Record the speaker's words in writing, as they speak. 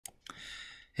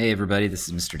Hey everybody, this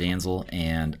is Mr. Danzel,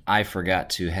 and I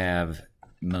forgot to have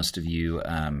most of you,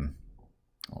 well,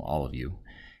 all of you,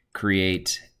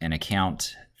 create an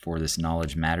account for this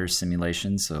Knowledge Matters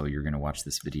simulation, so you're going to watch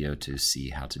this video to see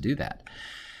how to do that.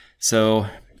 So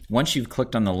once you've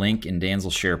clicked on the link in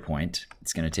Danzel SharePoint,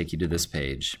 it's going to take you to this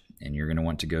page, and you're going to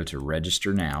want to go to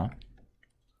Register Now,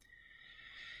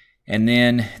 and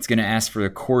then it's going to ask for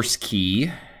the course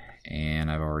key. And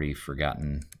I've already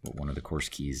forgotten what one of the course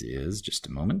keys is. Just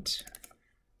a moment.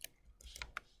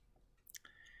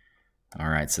 All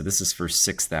right, so this is for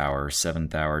 6th hour.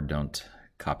 7th hour, don't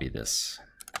copy this.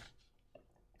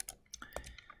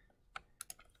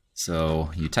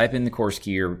 So you type in the course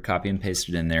key or copy and paste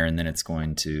it in there, and then it's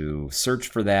going to search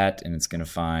for that, and it's going to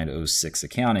find 06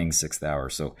 accounting, 6th hour.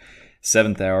 So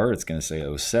 7th hour, it's going to say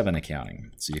 07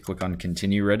 accounting. So you click on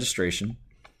continue registration.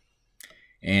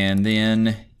 And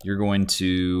then you're going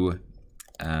to,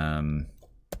 let's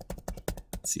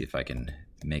see if I can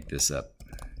make this up.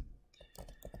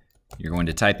 You're going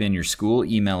to type in your school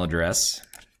email address,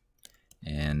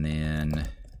 and then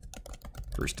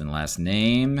first and last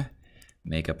name,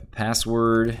 make up a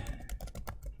password,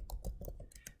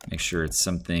 make sure it's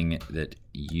something that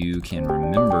you can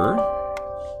remember.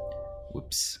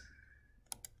 Whoops.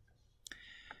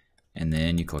 And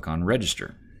then you click on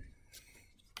register.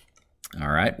 All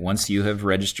right, once you have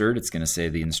registered, it's going to say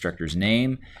the instructor's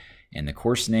name and the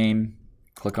course name.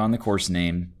 Click on the course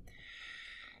name,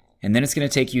 and then it's going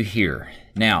to take you here.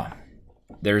 Now,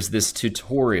 there's this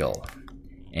tutorial,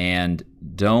 and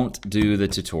don't do the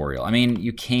tutorial. I mean,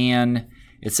 you can.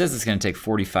 It says it's going to take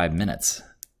 45 minutes.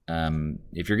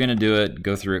 If you're going to do it,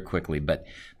 go through it quickly. But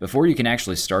before you can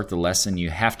actually start the lesson, you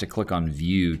have to click on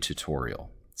View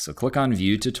Tutorial. So click on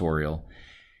View Tutorial.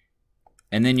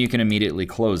 And then you can immediately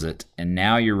close it, and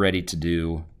now you're ready to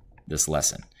do this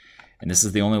lesson. And this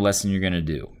is the only lesson you're going to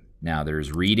do. Now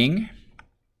there's reading.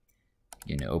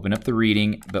 You can open up the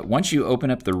reading, but once you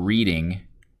open up the reading,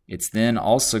 it's then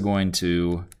also going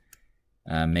to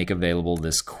make available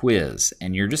this quiz.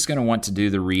 And you're just going to want to do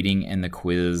the reading and the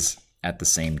quiz at the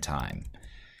same time.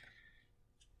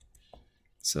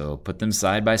 So put them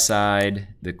side by side.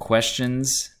 The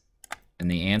questions and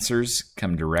the answers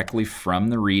come directly from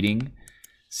the reading.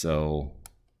 So,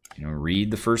 read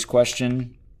the first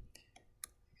question.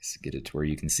 Let's get it to where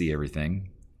you can see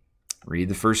everything. Read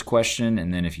the first question,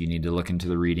 and then if you need to look into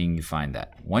the reading, you find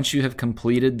that. Once you have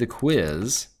completed the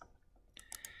quiz,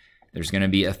 there's going to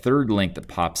be a third link that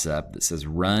pops up that says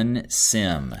Run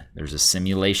Sim. There's a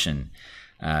simulation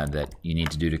that you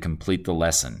need to do to complete the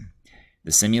lesson.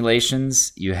 The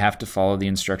simulations, you have to follow the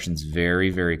instructions very,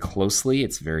 very closely.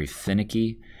 It's very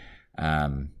finicky.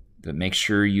 But make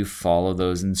sure you follow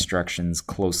those instructions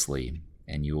closely,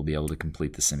 and you will be able to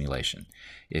complete the simulation.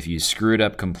 If you screw it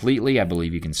up completely, I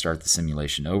believe you can start the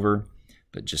simulation over,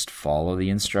 but just follow the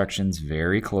instructions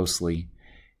very closely,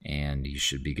 and you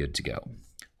should be good to go.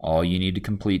 All you need to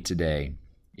complete today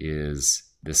is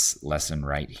this lesson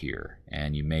right here,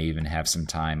 and you may even have some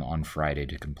time on Friday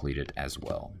to complete it as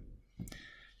well.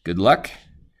 Good luck.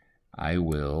 I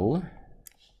will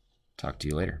talk to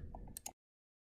you later.